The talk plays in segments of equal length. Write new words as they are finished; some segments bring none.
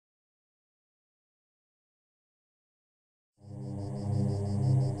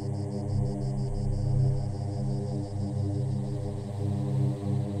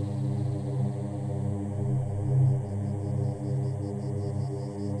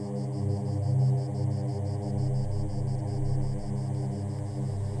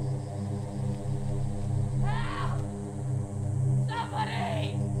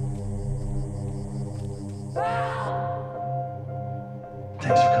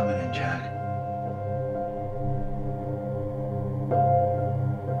coming in, Jack.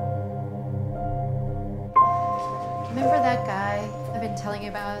 Remember that guy I've been telling you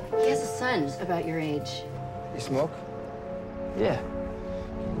about? He has a son about your age. You smoke? Yeah.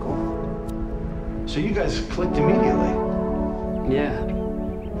 Cool. So you guys clicked immediately? Yeah.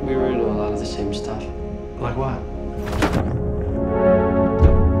 We were into a lot of the same stuff. Like what?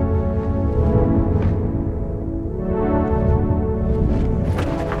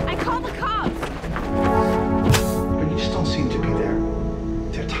 I called the cops! But you just don't seem to be their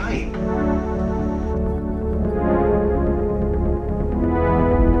type.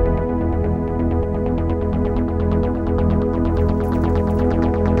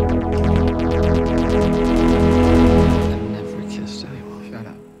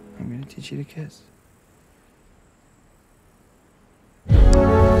 Teach you to kiss.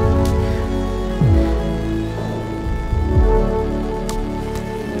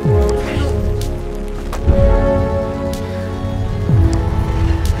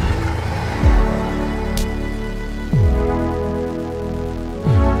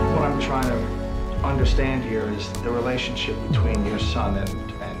 What I'm trying to understand here is the relationship between your son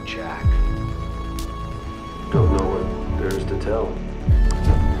and Jack. Don't know what there is to tell.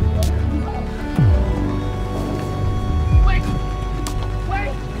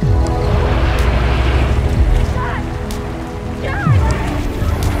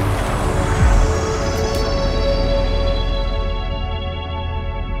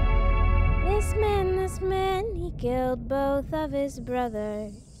 This man, he killed both of his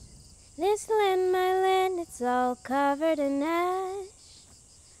brothers. This land, my land, it's all covered in ash.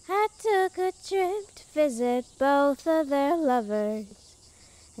 I took a trip to visit both of their lovers,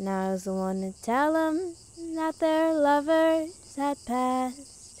 and I was the one to tell them that their lovers had passed.